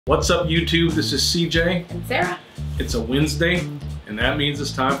What's up, YouTube? This is CJ. And Sarah. It's a Wednesday, and that means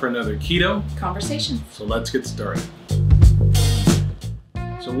it's time for another Keto Conversation. So let's get started.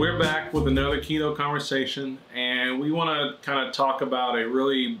 So we're back with another Keto Conversation, and we want to kind of talk about a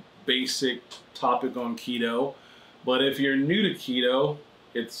really basic topic on keto. But if you're new to keto,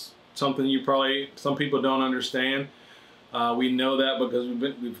 it's something some people don't understand. We know that because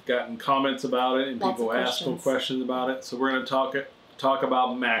we've gotten comments about it, and people ask questions about it. So we're going to talk about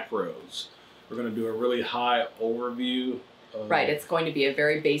macros. We're going to do a really high overview. Right, it's going to be a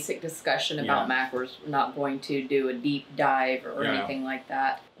very basic discussion about macros. We're not going to do a deep dive or anything like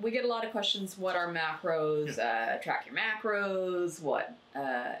that. We get a lot of questions, what are macros, track your macros, what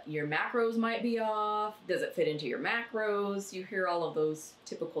your macros might be off, does it fit into your macros? You hear all of those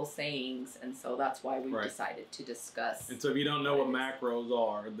typical sayings, and so that's why we decided to discuss. And so if you don't know what macros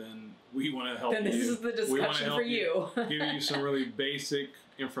are, then we want to help you. Then this is the discussion for you. Give you some really basic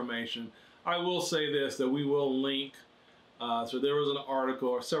information. I will say this, that we will link. So there was an article,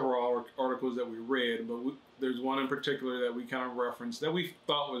 or several articles that we read, but there's one in particular that we kind of referenced that we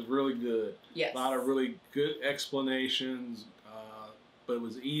thought was really good. Yes. A lot of really good explanations, but it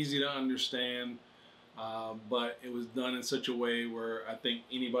was easy to understand, but it was done in such a way where I think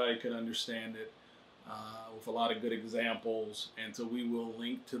anybody could understand it, with a lot of good examples. And so we will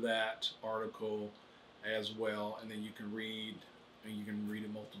link to that article as well, and then you can read, and you can read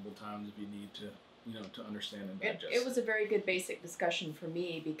it multiple times if you need to. To understand and digest. It was a very good basic discussion for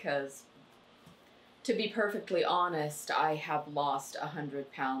me because, to be perfectly honest, I have lost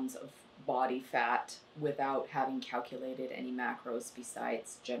 100 pounds of body fat without having calculated any macros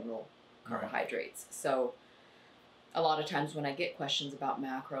besides general carbohydrates. Right. So a lot of times when I get questions about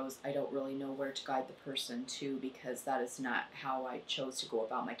macros, I don't really know where to guide the person to, because that is not how I chose to go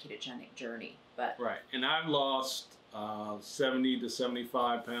about my ketogenic journey. But right, and I've lost 70 to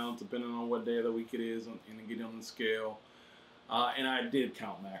 75 pounds, depending on what day of the week it is, and getting on the scale. And I did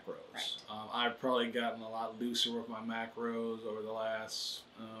count macros. Right. I've probably gotten a lot looser with my macros over the last,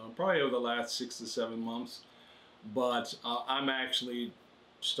 probably over the last 6 to 7 months. But I'm actually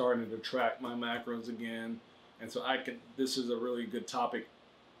starting to track my macros again. And so this is a really good topic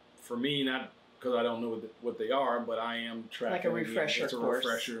for me, not because I don't know what they are, but I am tracking. Like a refresher It's a course.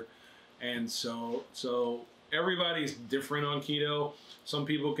 refresher. And so everybody's different on keto. Some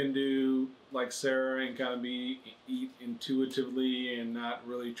people can do like Sarah and kind of eat intuitively and not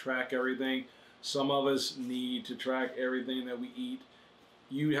really track everything. Some of us need to track everything that we eat.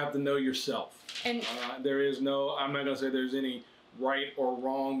 You have to know yourself. And there is no, I'm not going to say there's any right or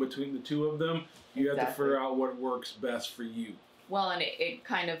wrong between the two of them. You have to figure out what works best for you. Well, and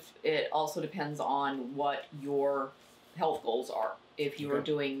it also depends on what your health goals are. If you are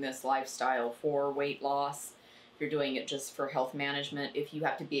doing this lifestyle for weight loss, if you're doing it just for health management, if you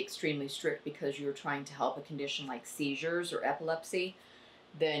have to be extremely strict because you're trying to help a condition like seizures or epilepsy,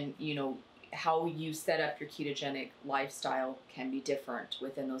 then how you set up your ketogenic lifestyle can be different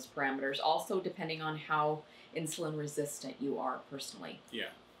within those parameters. Also, depending on how insulin resistant you are personally. Yeah.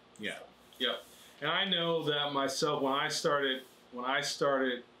 And I know that myself, when I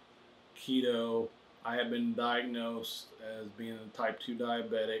started keto, I had been diagnosed as being a type 2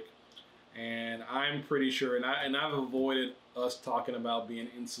 diabetic, and I'm pretty sure, and I've avoided us talking about being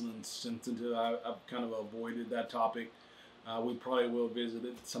insulin sensitive. I've kind of avoided that topic. We probably will visit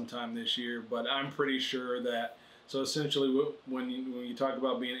it sometime this year, but I'm pretty sure that, so essentially when you talk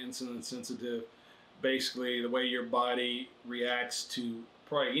about being insulin sensitive, basically the way your body reacts to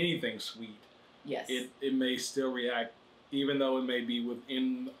probably anything sweet, yes, it may still react, even though it may be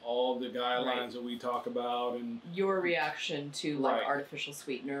within all the guidelines that we talk about. And your reaction to like artificial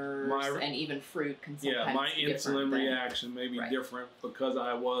sweeteners and even fruit can sometimes my insulin reaction may be different because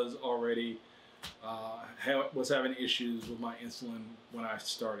I was already was having issues with my insulin when I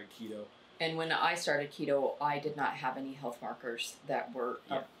started keto. And when I started keto, I did not have any health markers that were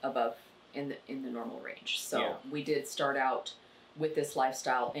above in the normal range. So we did start out with this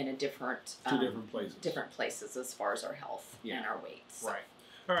lifestyle in a different different places as far as our health and our weight. So. Right.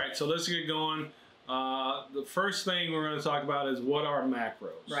 All right. So let's get going. The first thing we're going to talk about is what are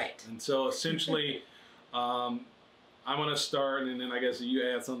macros. Right. And so essentially, I'm going to start, and then I guess you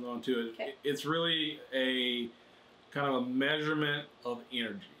add something onto it. Okay. It's really a kind of a measurement of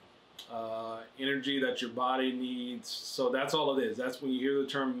energy. Energy that your body needs. So that's all it is. That's when you hear the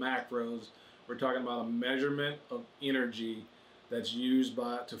term macros, we're talking about a measurement of energy that's used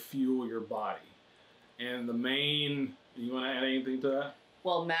to fuel your body. And the main, you want to add anything to that?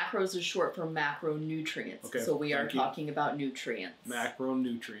 Well, macros is short for macronutrients. Okay, so we are talking about nutrients.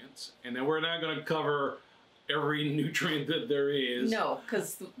 Macronutrients. And then we're not going to cover every nutrient that there is. No,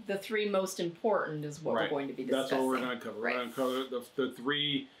 because the three most important is what we're going to be discussing. That's what we're going to cover. We're going to cover the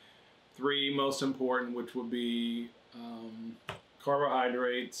three most important, which would be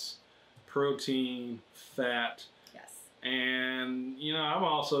carbohydrates, protein, fat. Yes. And I'm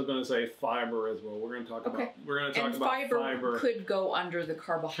also going to say fiber as well. We're going to talk about about fiber could go under the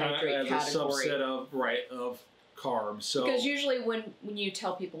carbohydrate category as a subset of carbs. So because usually when you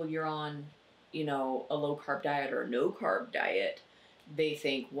tell people you're on a low carb diet or a no carb diet, they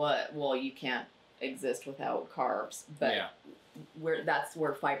think well, you can't exist without carbs, but that's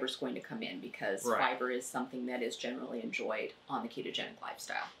where fiber is going to come in, because fiber is something that is generally enjoyed on the ketogenic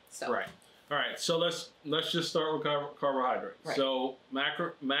lifestyle. So all right, so let's just start with carbohydrates. Right. So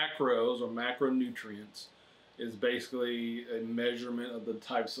macros or macronutrients is basically a measurement of the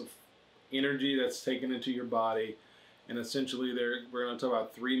types of energy that's taken into your body, and essentially we're going to talk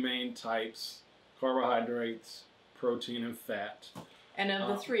about three main types: carbohydrates, protein, and fat. And of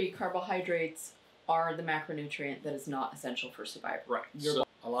the three, carbohydrates are the macronutrient that is not essential for survival. Right. So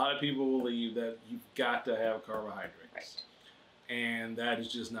a lot of people believe that you've got to have carbohydrates. Right. And that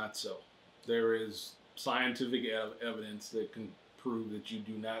is just not so. There is scientific evidence that can prove that you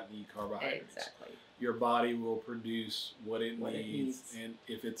do not need carbohydrates. Exactly. Your body will produce what it needs, and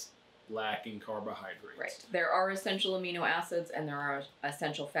if it's lacking carbohydrates. Right. There are essential amino acids and there are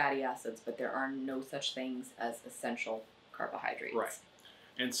essential fatty acids, but there are no such things as essential carbohydrates. Right.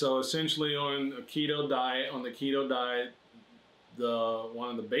 And so essentially on the keto diet, one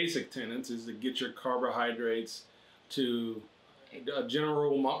of the basic tenets is to get your carbohydrates to, a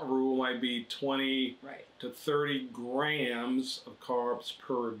general rule might be 20 to 30 grams of carbs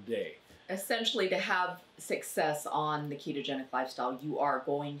per day. Essentially, to have success on the ketogenic lifestyle, you are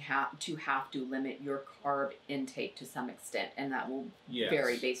going to have to limit your carb intake to some extent, and that will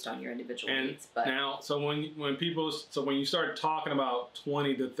vary based on your individual needs. But now, so when you start talking about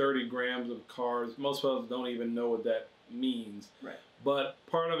 20 to 30 grams of carbs, most of us don't even know what that means. Right. But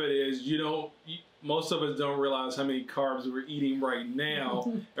part of it is most of us don't realize how many carbs we're eating right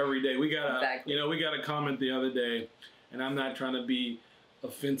now every day. We got a comment the other day, and I'm not trying to be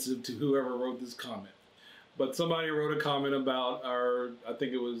offensive to whoever wrote this comment, but somebody wrote a comment about I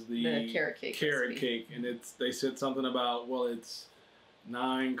think it was the carrot cake, and they said something about, well, it's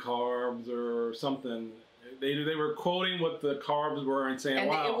 9 carbs or something. They were quoting what the carbs were and saying,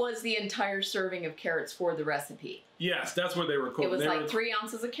 wow. And it was the entire serving of carrots for the recipe. Yes, that's what they were quoting. It was 3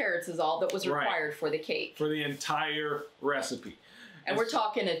 ounces of carrots is all that was required for the cake. For the entire recipe. And we're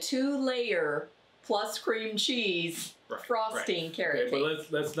talking a 2-layer plus cream cheese frosting carrot cake.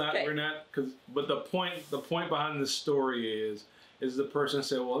 But let's not, we're not, but the point behind the story is the person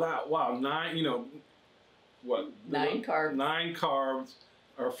said, well, 9 carbs. 9 carbs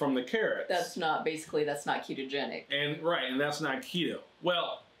are from the carrots. That's not ketogenic. And that's not keto.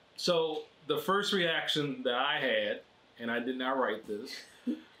 Well, so the first reaction that I had, and I did not write this,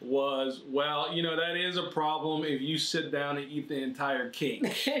 was, well, that is a problem if you sit down and eat the entire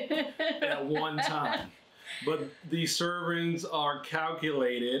cake at one time. But these servings are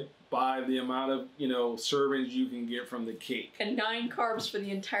calculated by the amount of, servings you can get from the cake. And 9 carbs for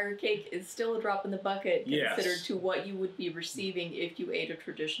the entire cake is still a drop in the bucket considered to what you would be receiving if you ate a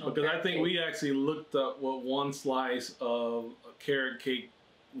traditional because carrot I think cake. we actually looked up what one slice of a carrot cake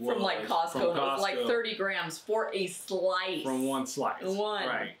was. From Costco. It was like 30 grams for a slice. From one slice. One.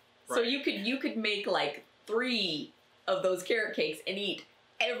 Right. So you could make like 3 of those carrot cakes and eat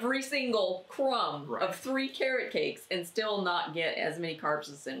every single crumb of 3 carrot cakes and still not get as many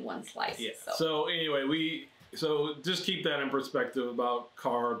carbs as in one slice. Yeah. So anyway, so just keep that in perspective about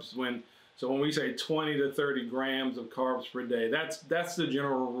carbs. When we say 20 to 30 grams of carbs per day, that's the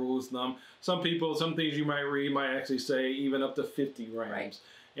general rule of thumb. Some things you might read might actually say even up to 50 grams. Right.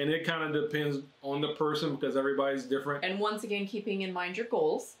 And it kind of depends on the person because everybody's different. And once again, keeping in mind your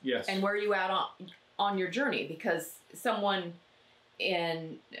goals. Yes. And where you at on your journey, because someone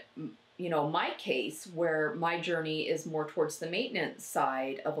in my case, where my journey is more towards the maintenance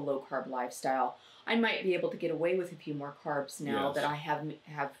side of a low carb lifestyle, I might be able to get away with a few more carbs now that I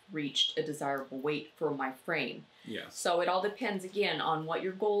have reached a desirable weight for my frame. Yes. So it all depends again on what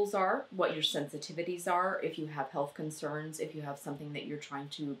your goals are, what your sensitivities are, if you have health concerns, if you have something that you're trying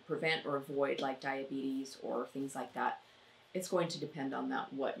to prevent or avoid like diabetes or things like that. It's going to depend on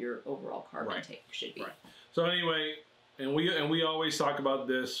that, what your overall carb intake should be. Right. So anyway, and we always talk about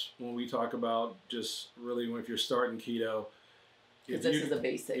this when we talk about just really if you're starting keto. Because this is a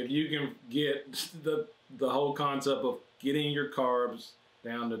basic. If you can get the whole concept of getting your carbs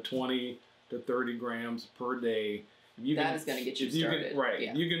down to 20 to 30 grams per day, that is going to get you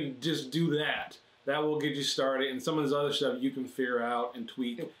started. You can just do that. that will get you started. And some of this other stuff you can figure out and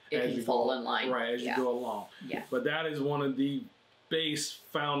tweak as you fall in line. Right, as you go along. Yeah. But that is one of the base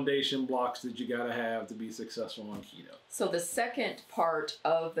foundation blocks that you got to have to be successful on keto. So the second part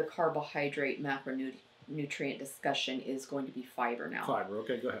of the carbohydrate macronutrient discussion is going to be fiber now. Fiber,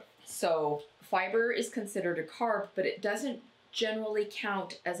 okay, go ahead. So fiber is considered a carb, but it doesn't generally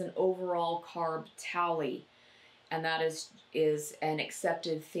count as an overall carb tally. And that is an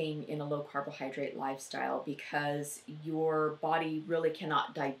accepted thing in a low carbohydrate lifestyle because your body really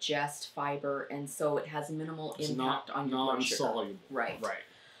cannot digest fiber, and so it has minimal impact on your blood sugar. Non-soluble. Right. Right.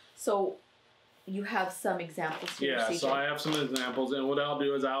 So you have some examples here. Yeah, CJ? so I have some examples, and what I'll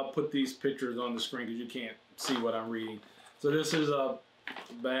do is I'll put these pictures on the screen because you can't see what I'm reading. So this is a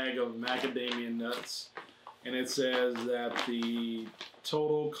bag of macadamia nuts, and it says that the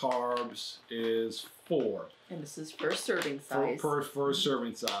total carbs is 4. And this is per serving size. Per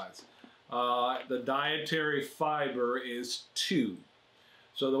serving size. The dietary fiber is 2.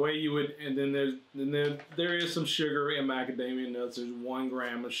 So the way you would, and then there is some sugar in macadamia nuts. There's 1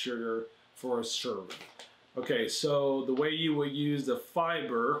 gram of sugar for a serving. Okay, so the way you would use the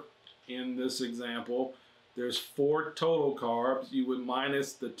fiber in this example, there's 4 total carbs. You would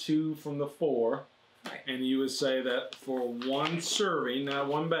minus the 2 from the 4. Right. And you would say that for 1 serving, not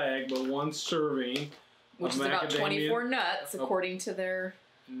 1 bag, but 1 serving, which is about 24 nuts, according to their...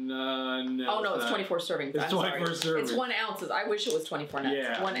 No. Oh, no, it's 24 servings. It's 24 servings. It's 1 ounces. I wish it was 24 nuts.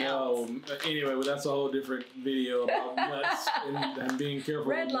 Yeah, 1 ounce. Anyway, well, that's a whole different video about nuts and being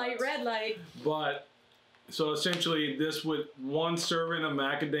careful. Red light. But, so essentially, this would, 1 serving of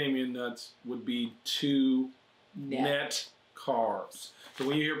macadamia nuts would be 2 net carbs. So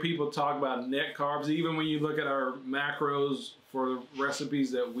when you hear people talk about net carbs, even when you look at our macros for the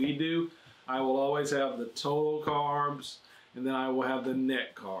recipes that we do, I will always have the total carbs and then I will have the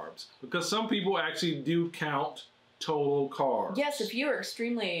net carbs. Because some people actually do count total carbs. Yes, if you're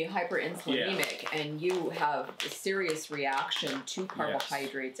extremely hyperinsulinemic and you have a serious reaction to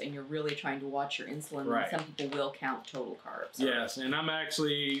carbohydrates and you're really trying to watch your insulin, then some people will count total carbs. Yes, and I'm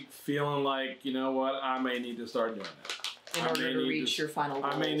actually feeling like, you know what, I may need to start doing that. In order to reach your final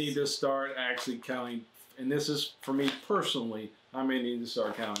goals. I may need to start actually counting, and this is for me personally, I may need to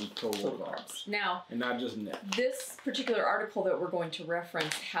start counting total carbs. Now, and not just net. This particular article that we're going to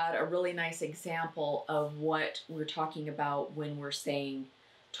reference had a really nice example of what we're talking about when we're saying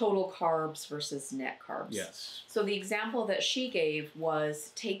total carbs versus net carbs. Yes. So the example that she gave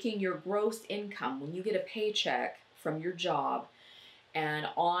was taking your gross income. When you get a paycheck from your job, and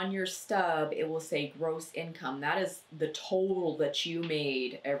on your stub, it will say gross income. That is the total that you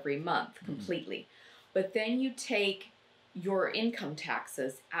made every month completely. But then you take your income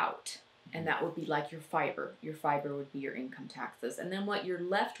taxes out, and that would be like your fiber. Your fiber would be your income taxes. And then what you're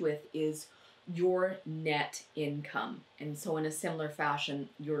left with is your net income. And so in a similar fashion,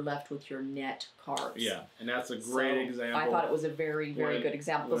 you're left with your net carbs. Yeah, and that's a great example. I thought it was a very, very good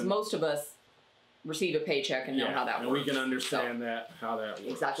example because most of us receive a paycheck and know how that works. And we can understand how that works.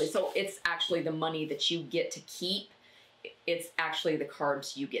 Exactly. So it's actually the money that you get to keep. It's actually the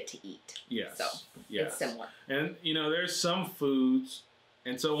carbs you get to eat. Yes. So it's similar. And you know, there's some foods,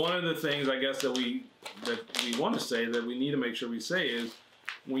 and so one of the things I guess that we want to say that we need to make sure we say is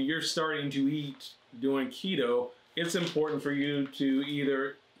when you're starting to eat doing keto, it's important for you to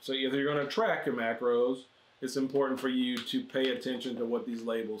either if you're going to track your macros, it's important for you to pay attention to what these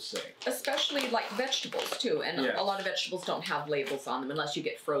labels say. Especially like vegetables too. And a lot of vegetables don't have labels on them unless you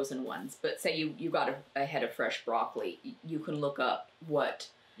get frozen ones. But say you got a head of fresh broccoli, you can look up what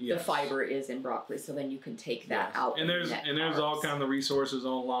the fiber is in broccoli, so then you can take that out. And there's all kinds of resources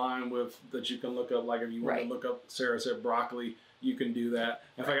online that you can look up. Like if you want to look up, Sarah said broccoli, you can do that.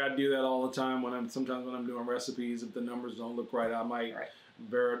 In fact, I do that all the time sometimes when I'm doing recipes. If the numbers don't look right, I might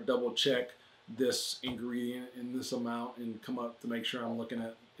double check this ingredient in this amount and come up to make sure I'm looking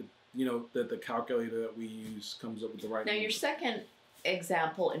at it, that the calculator that we use comes up with the right number. Now your second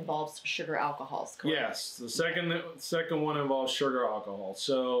example involves sugar alcohols, correct? Yes, the second one involves sugar alcohol.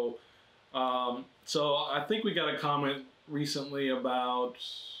 So I think we got a comment recently about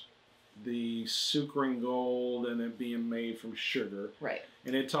the sucring gold and it being made from sugar. Right.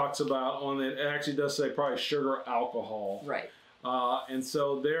 And it talks about it actually does say probably sugar alcohol. Right. And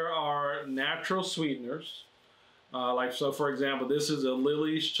so there are natural sweeteners, for example, this is a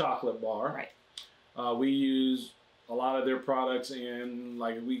Lily's chocolate bar. Right. We use a lot of their products in,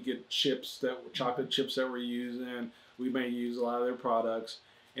 we get chocolate chips that we're using. We may use a lot of their products.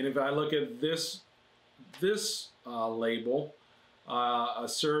 And if I look at this label, A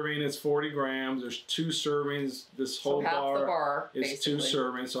serving is 40 grams. There's 2 servings. This whole so half the bar is basically. 2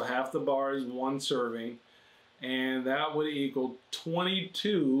 servings. So half the bar is 1 serving. And that would equal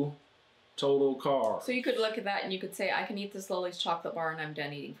 22 total carbs. So you could look at that and you could say, I can eat this Lily's chocolate bar and I'm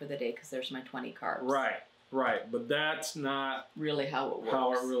done eating for the day because there's my 20 carbs. Right. But that's not really how it works.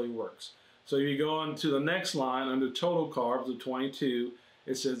 How it really works. So if you go on to the next line under total carbs of 22,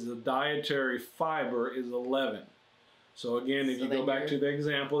 it says the dietary fiber is 11. So again, if you go back to the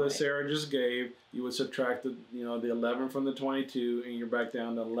example that Sarah just gave, you would subtract the 11 from the 22 and you're back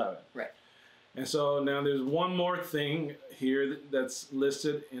down to 11. Right. And so now there's one more thing here that's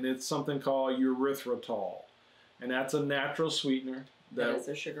listed, and it's something called erythritol. And that's a natural sweetener. That is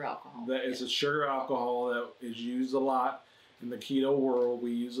a sugar alcohol. That is a sugar alcohol that is used a lot in the keto world.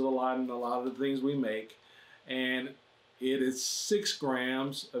 We use it a lot in a lot of the things we make. And it is 6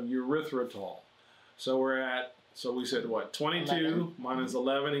 grams of erythritol. So we said what? 22 11. Minus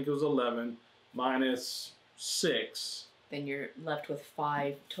 11 equals 11 minus 6. Then you're left with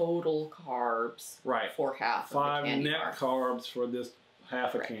 5 total carbs for half 5 of the candy net carbs for this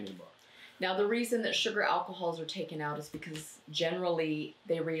half a candy bar. Now the reason that sugar alcohols are taken out is because generally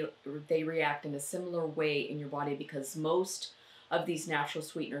they react in a similar way in your body, because most of these natural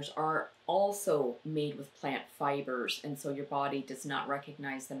sweeteners are also made with plant fibers, and so your body does not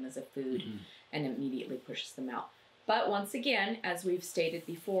recognize them as a food and immediately pushes them out. But once again, as we've stated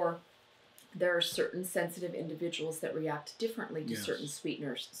before, there are certain sensitive individuals that react differently to certain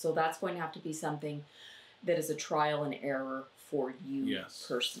sweeteners. So that's going to have to be something that is a trial and error for you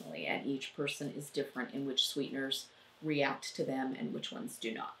personally. And each person is different in which sweeteners react to them and which ones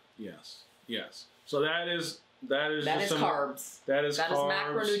do not. Yes. So that is carbs. That is carbs.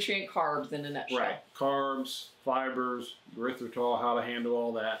 Macronutrient carbs in a nutshell. Right. Carbs, fibers, erythritol, how to handle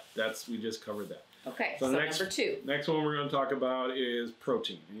all that. We just covered that. Okay, so number 2. Next one we're going to talk about is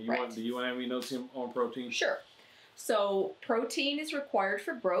protein. And do you want to have any notes on protein? Sure. So protein is required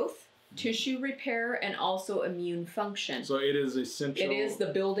for growth, tissue repair, and also immune function. So it is essential. It is the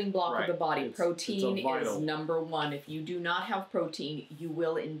building block of the body. Protein it's is number 1. If you do not have protein, you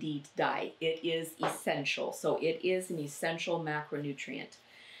will indeed die. It is essential. So it is an essential macronutrient.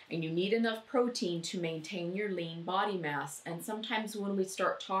 And you need enough protein to maintain your lean body mass. And sometimes when we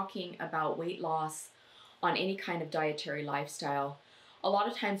start talking about weight loss on any kind of dietary lifestyle, a lot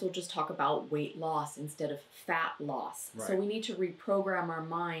of times we'll just talk about weight loss instead of fat loss. So we need to reprogram our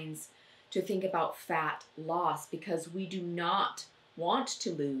minds to think about fat loss, because we do not want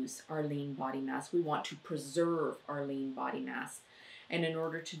to lose our lean body mass. We want to preserve our lean body mass. And in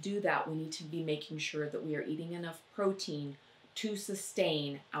order to do that, we need to be making sure that we are eating enough protein to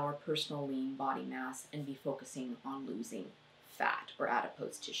sustain our personal lean body mass and be focusing on losing fat or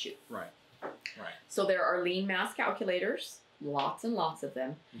adipose tissue. Right. So there are lean mass calculators, lots and lots of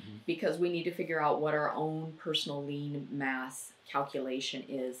them, because we need to figure out what our own personal lean mass calculation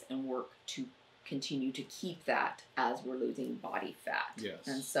is and work to continue to keep that as we're losing body fat.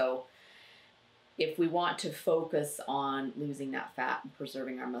 And so if we want to focus on losing that fat and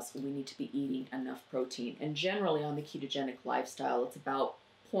preserving our muscle, we need to be eating enough protein. And generally on the ketogenic lifestyle, it's about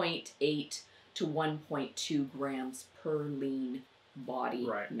 0.8 to 1.2 grams per lean body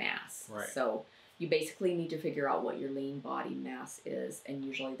mass. So you basically need to figure out what your lean body mass is, and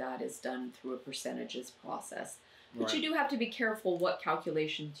usually that is done through a percentages process. But you do have to be careful what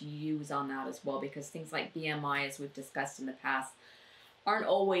calculations you use on that as well, because things like BMI, as we've discussed in the past, aren't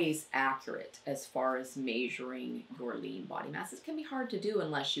always accurate as far as measuring your lean body mass. It can be hard to do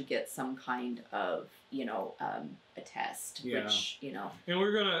unless you get some kind of, a test, which. And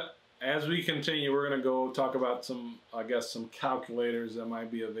we're going to, as we continue, we're going to go talk about some calculators that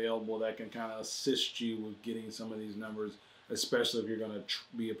might be available that can kind of assist you with getting some of these numbers, especially if you're going to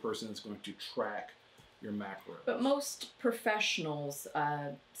be a person that's going to track your macros. But most professionals,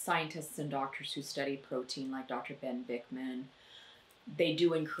 scientists and doctors who study protein, like Dr. Ben Bickman, they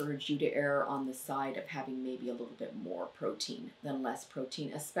do encourage you to err on the side of having maybe a little bit more protein than less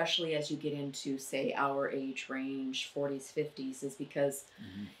protein, especially as you get into, say, our age range, 40s, 50s, is because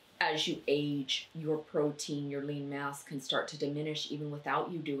as you age, your protein, your lean mass can start to diminish even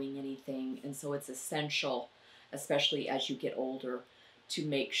without you doing anything. And so it's essential, especially as you get older, to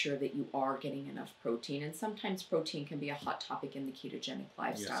make sure that you are getting enough protein. And sometimes protein can be a hot topic in the ketogenic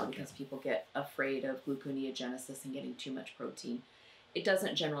lifestyle because people get afraid of gluconeogenesis and getting too much protein. It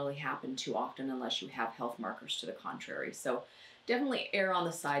doesn't generally happen too often unless you have health markers to the contrary. So definitely err on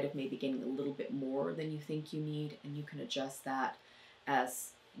the side of maybe getting a little bit more than you think you need, and you can adjust that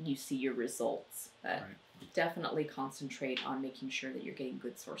as you see your results. But definitely concentrate on making sure that you're getting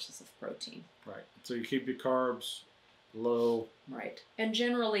good sources of protein. So you keep your carbs low. Right. And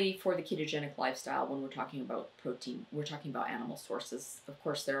generally for the ketogenic lifestyle, when we're talking about protein, we're talking about animal sources. Of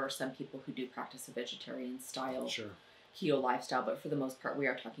course, there are some people who do practice a vegetarian style keto lifestyle, but for the most part, we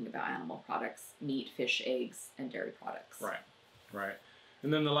are talking about animal products, meat, fish, eggs, and dairy products. Right, right.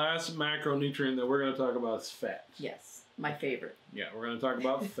 And then the last macronutrient that we're going to talk about is fat. Yes, my favorite. Yeah, we're going to talk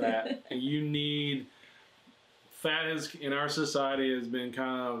about fat. And you need, fat is, in our society, has been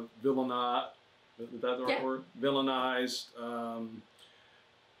kind of villainized. Is that the right word? Villainized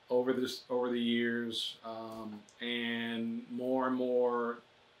over the years, and more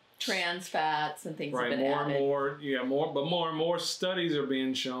trans fats and things have been more added. And more and more studies are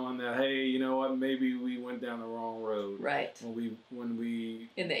being shown that, hey, you know what, maybe we went down the wrong road. Right. When we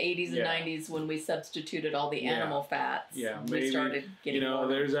in the 80s and 90s, when we substituted all the animal fats, we started getting more.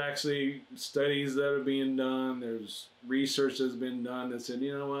 There's actually studies that are being done. There's research that's been done that said,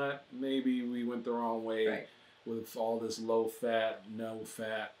 you know what, maybe we went the wrong way with all this low fat, no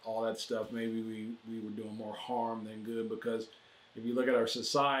fat, all that stuff. Maybe we were doing more harm than good, because if you look at our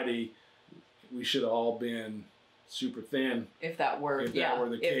society, we should have all been super thin. If that were the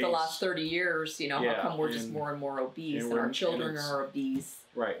case. If the last 30 years, how come we're just more and more obese, and our children are obese?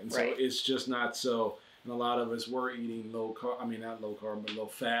 Right, and so it's just not so. And a lot of us were eating low carb, not low carb, but low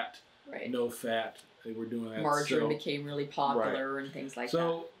fat, no fat. They were doing that. Margarine became really popular and things like that.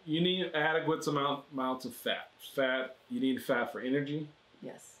 So you need adequate amounts of fat. You need fat for energy.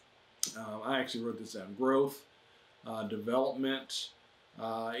 Yes. I actually wrote this down. Growth. Development,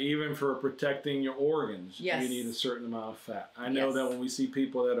 even for protecting your organs, you need a certain amount of fat. I know that when we see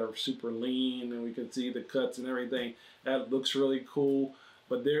people that are super lean and we can see the cuts and everything, that looks really cool,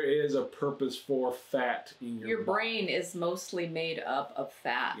 but there is a purpose for fat in your body. Brain is mostly made up of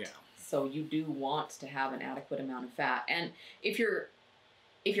fat. Yeah. So you do want to have an adequate amount of fat. And if you're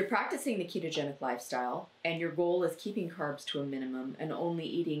practicing the ketogenic lifestyle and your goal is keeping carbs to a minimum and only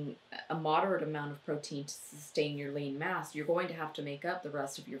eating a moderate amount of protein to sustain your lean mass, you're going to have to make up the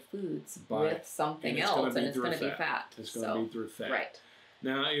rest of your foods with something else, and it's going to be fat. It's going to be through fat. Right.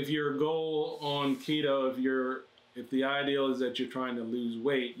 Now, if your goal on keto, if the ideal is that you're trying to lose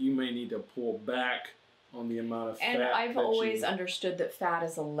weight, you may need to pull back on the amount of fat. And I've always understood that fat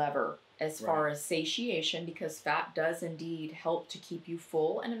is a lever as far as satiation, because fat does indeed help to keep you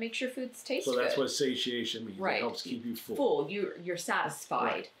full, and it makes your foods taste good. So that's what satiation means. It helps keep you full. You're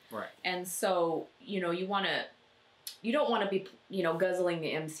satisfied. Right. And so, you don't want to be, guzzling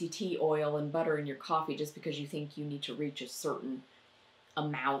the MCT oil and butter in your coffee just because you think you need to reach a certain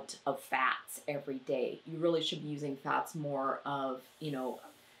amount of fats every day. You really should be using fats more of,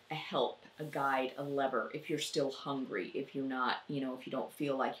 a help, a guide, a lever, if you're still hungry, if you're not, if you don't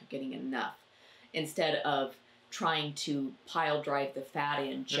feel like you're getting enough, instead of trying to pile drive the fat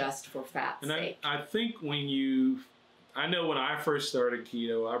in just for fat's sake. I think I know when I first started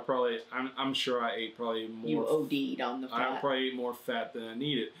keto, I'm sure I ate probably more. You OD'd on the fat. I probably ate more fat than I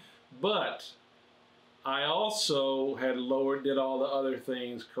needed. But I also did all the other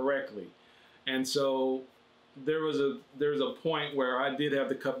things correctly. And so there was a point where I did have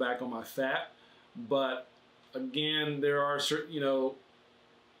to cut back on my fat, but again, there are certain,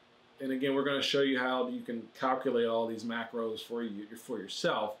 and again, we're going to show you how you can calculate all these macros for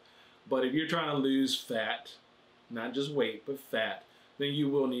yourself. But if you're trying to lose fat, not just weight, but fat, then you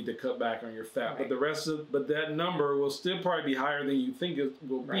will need to cut back on your fat. Right. But that number will still probably be higher than you think it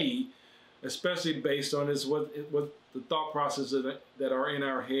will be, especially based on what the thought processes that are in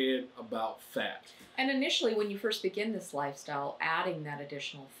our head about fat. And initially, when you first begin this lifestyle, adding that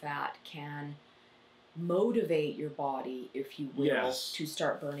additional fat can motivate your body, if you will, to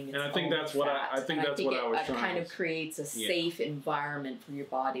start burning its own fat. And I think that's what I was trying to. It kind of creates a safe environment for your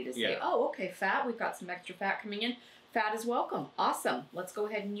body to say, oh, okay, fat, we've got some extra fat coming in. Fat is welcome. Awesome. Let's go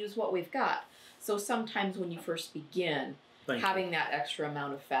ahead and use what we've got. So sometimes when you first begin, having that extra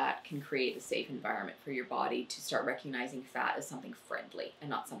amount of fat can create a safe environment for your body to start recognizing fat as something friendly and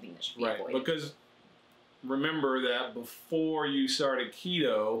not something that should be avoided. Because remember that before you started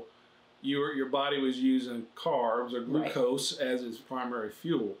keto, your body was using carbs or glucose as its primary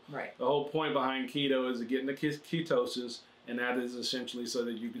fuel. Right. The whole point behind keto is to get into ketosis, and that is essentially so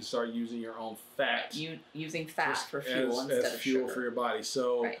that you can start using your own fat. Using fat for fuel instead of fuel sugar for your body.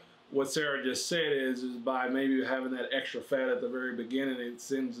 So what Sarah just said is by maybe having that extra fat at the very beginning, it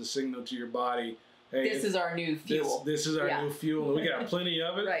sends a signal to your body, hey, this is our new fuel. This is our new fuel. We got plenty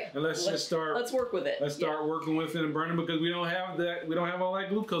of it. And let's work with it. Let's start working with it and burning, because we don't have that. We don't have all that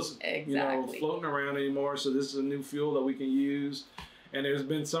glucose floating around anymore. So this is a new fuel that we can use. And there's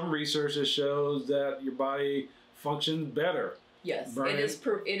been some research that shows that your body functions better. Yes,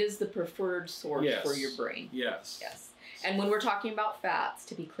 it is the preferred source for your brain. Yes. Yes. And when we're talking about fats,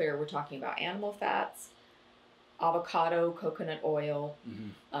 to be clear, we're talking about animal fats, avocado, coconut oil,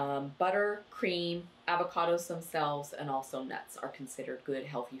 butter, cream, avocados themselves, and also nuts are considered good,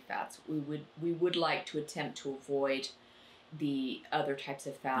 healthy fats. We would like to attempt to avoid the other types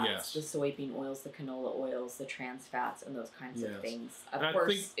of fats, the soybean oils, the canola oils, the trans fats, and those kinds of things. Of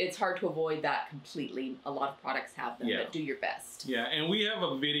course, it's hard to avoid that completely. A lot of products have them, but do your best. Yeah, and we have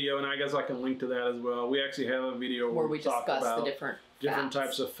a video, and I guess I can link to that as well. We actually have a video where we discuss the different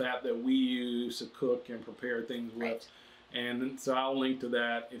types of fat that we use to cook and prepare things with. And so I'll link to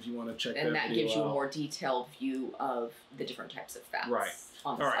that if you want to check that video out. And that gives you a more detailed view of the different types of fats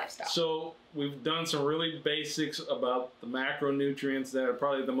on this lifestyle. So we've done some really basics about the macronutrients that are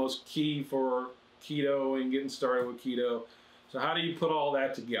probably the most key for keto and getting started with keto. So how do you put all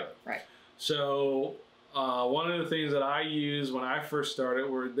that together? Right. So one of the things that I used when I first started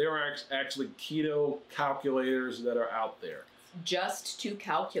there were actually keto calculators that are out there. Just to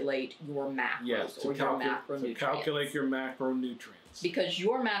calculate your macros or your macronutrients. To calculate your macronutrients. Because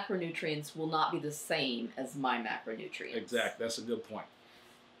your macronutrients will not be the same as my macronutrients. Exactly. That's a good point.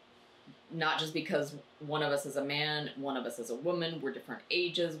 Not just because one of us is a man, one of us is a woman, we're different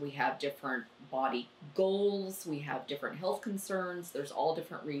ages, we have different body goals, we have different health concerns. There's all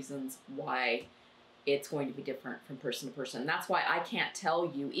different reasons why it's going to be different from person to person. And that's why I can't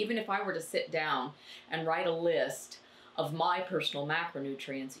tell you, even if I were to sit down and write a list of my personal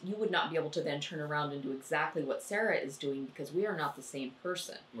macronutrients, you would not be able to then turn around and do exactly what Sarah is doing because we are not the same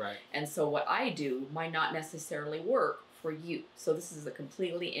person. Right. And so what I do might not necessarily work for you. So this is a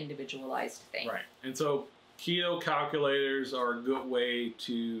completely individualized thing. Right. And so keto calculators are a good way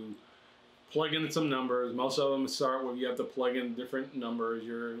to plug in some numbers. Most of them start with you have to plug in different numbers,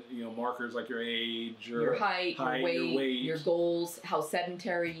 your markers like your age, your height, your weight, your goals, how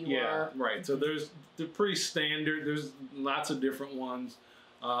sedentary you are. Yeah, right. So they're pretty standard. There's lots of different ones.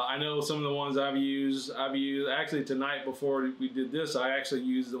 I know some of the ones I've used actually tonight before we did this. I actually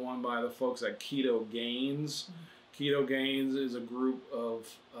used the one by the folks at Keto Gains. Keto Gains is a group of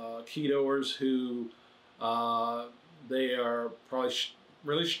ketoers who they are probably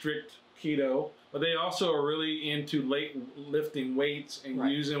really strict keto, but they also are really into lifting weights and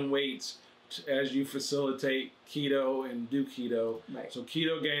using weights as you facilitate keto and do keto. Right. So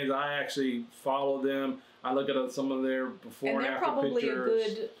Keto Gains, I actually follow them. I look at some of their before and after pictures. And they're probably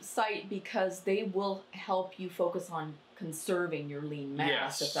a good site because they will help you focus on conserving your lean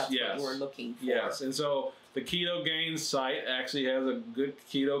mass if that's what you're looking for. Yes, and so the Keto Gains site actually has a good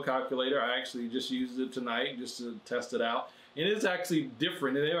keto calculator. I actually just used it tonight just to test it out. It is actually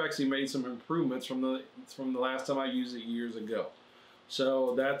different. They've actually made some improvements from the last time I used it years ago.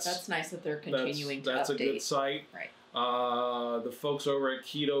 So that's nice that they're continuing to update. That's a good site. Right. The folks over at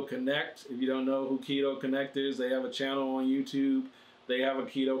Keto Connect, if you don't know who Keto Connect is, they have a channel on YouTube. They have a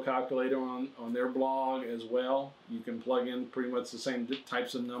keto calculator on their blog as well. You can plug in pretty much the same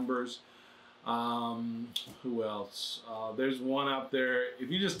types of numbers. Who else? There's one out there. If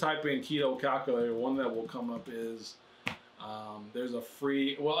you just type in keto calculator, one that will come up is there's a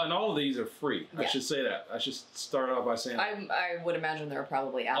free, and all of these are free. I should say that. I should start off by saying I would imagine there are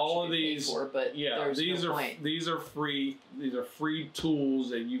probably apps all of these for, but these are free. These are free tools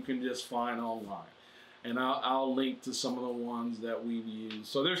that you can just find online, and I'll link to some of the ones that we've used.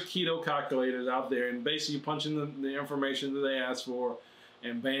 So there's keto calculators out there, and basically you punch in the information that they ask for,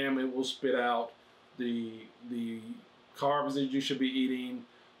 and bam, it will spit out the carbs that you should be eating,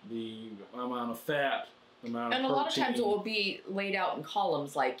 the amount of fat, the amount of protein. And a lot of times it will be laid out in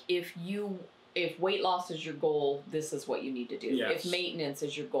columns, like if weight loss is your goal, this is what you need to do. Yes. If maintenance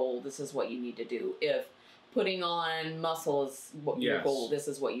is your goal, this is what you need to do. If putting on muscle is your goal, this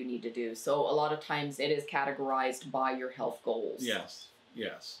is what you need to do. So a lot of times it is categorized by your health goals. Yes,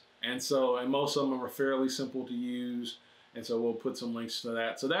 yes. And most of them are fairly simple to use. And so we'll put some links to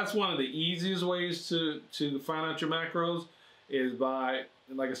that. So that's one of the easiest ways to find out your macros is by,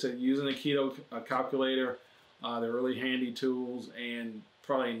 like I said, using a keto calculator. They're really handy tools, and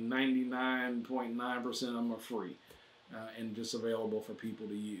probably 99.9% of them are free and just available for people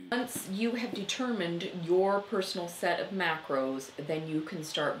to use. Once you have determined your personal set of macros, then you can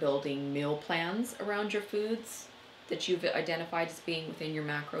start building meal plans around your foods that you've identified as being within your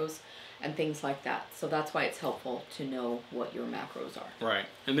macros and things like that. So that's why it's helpful to know what your macros are. Right.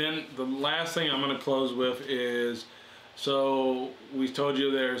 And then the last thing I'm going to close with is, so we told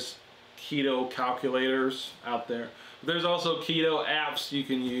you there's keto calculators out there. There's also keto apps you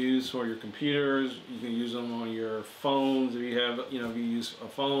can use for your computers. You can use them on your phones if you have, if you use a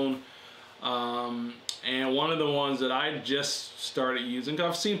phone. And one of the ones that I just started using, 'cause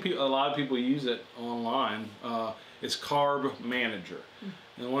I've seen a lot of people use it online, is Carb Manager.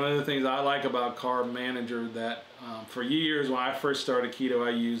 And one of the things I like about Carb Manager that for years when I first started keto, I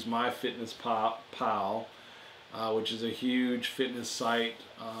used MyFitnessPal, which is a huge fitness site.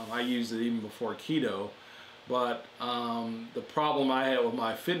 I used it even before keto. But the problem I had with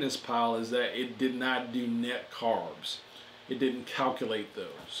MyFitnessPal is that it did not do net carbs. It didn't calculate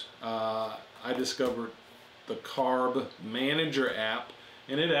those. I discovered the Carb Manager app,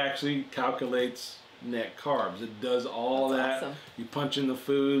 and it actually calculates net carbs. It does all that. Awesome. You punch in the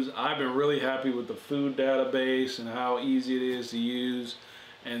foods. I've been really happy with the food database and how easy it is to use.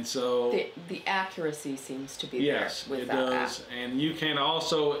 And so the accuracy seems to be yes, there with it that does. app. And you can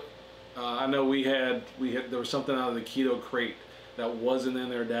also, I know we had there was something out of the Keto Crate that wasn't in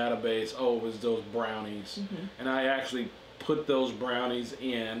their database. Oh, it was those brownies, and I actually put those brownies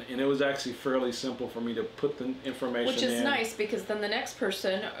in, and it was actually fairly simple for me to put the information in. Which is nice, because then the next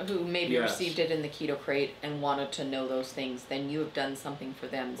person who maybe received it in the Keto Crate and wanted to know those things, then you have done something for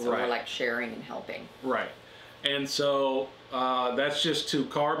them. So we're like sharing and helping. Right. And so that's just two.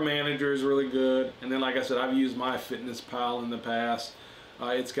 Carb Manager is really good. And then, like I said, I've used MyFitnessPal in the past.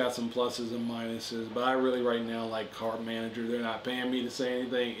 It's got some pluses and minuses, but I really right now like Carb Manager. They're not paying me to say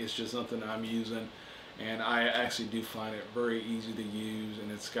anything. It's just something I'm using. And I actually do find it very easy to use,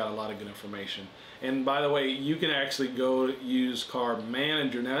 and it's got a lot of good information. And by the way, you can actually go use Carb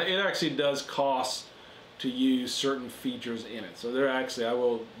Manager. Now, it actually does cost to use certain features in it. So there actually, I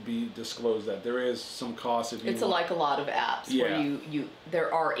will disclose that there is some cost if you It's like a lot of apps where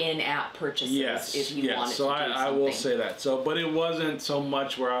there are in-app purchases if you wanted so to do something. I will say that. So, but it wasn't so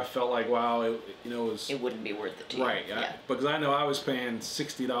much where I felt like, wow, it it wouldn't be worth it to you. Right, because I know I was paying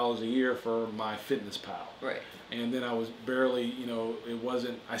 $60 a year for MyFitnessPal. Right. And then I was barely, it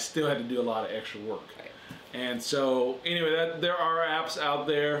wasn't, I still had to do a lot of extra work. Right. And so, anyway, there are apps out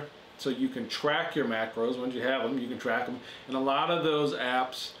there so you can track your macros. Once you have them, you can track them. And a lot of those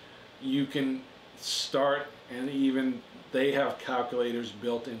apps, you can start, and even they have calculators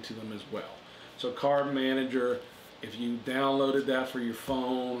built into them as well. So Carb Manager, if you downloaded that for your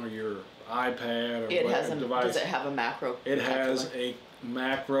phone or your iPad or whatever device, does it have a macro? It has a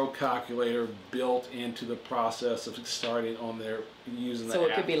macro calculator built into the process of starting on there using the app. So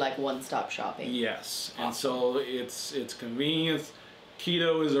it could be like one-stop shopping. Yes, awesome. And so it's convenience.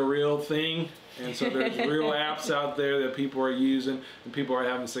 Keto is a real thing, and so there's real apps out there that people are using, and people are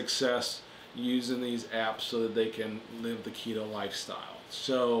having success using these apps so that they can live the keto lifestyle.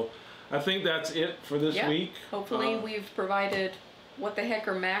 So I think that's it for this week. Hopefully we've provided what the heck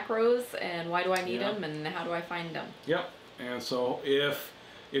are macros, and why do I need them, and how do I find them. Yep. And so if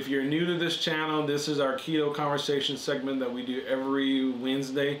you're new to this channel, this is our Keto Conversation segment that we do every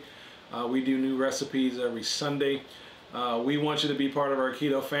Wednesday. We do new recipes every Sunday. We want you to be part of our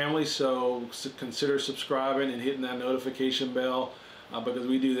keto family, so consider subscribing and hitting that notification bell because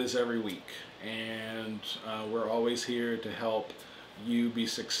we do this every week. And we're always here to help you be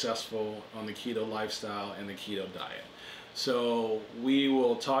successful on the keto lifestyle and the keto diet. So we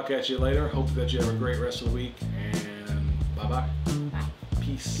will talk at you later. Hope that you have a great rest of the week, and bye-bye. Bye.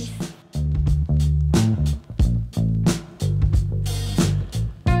 Peace.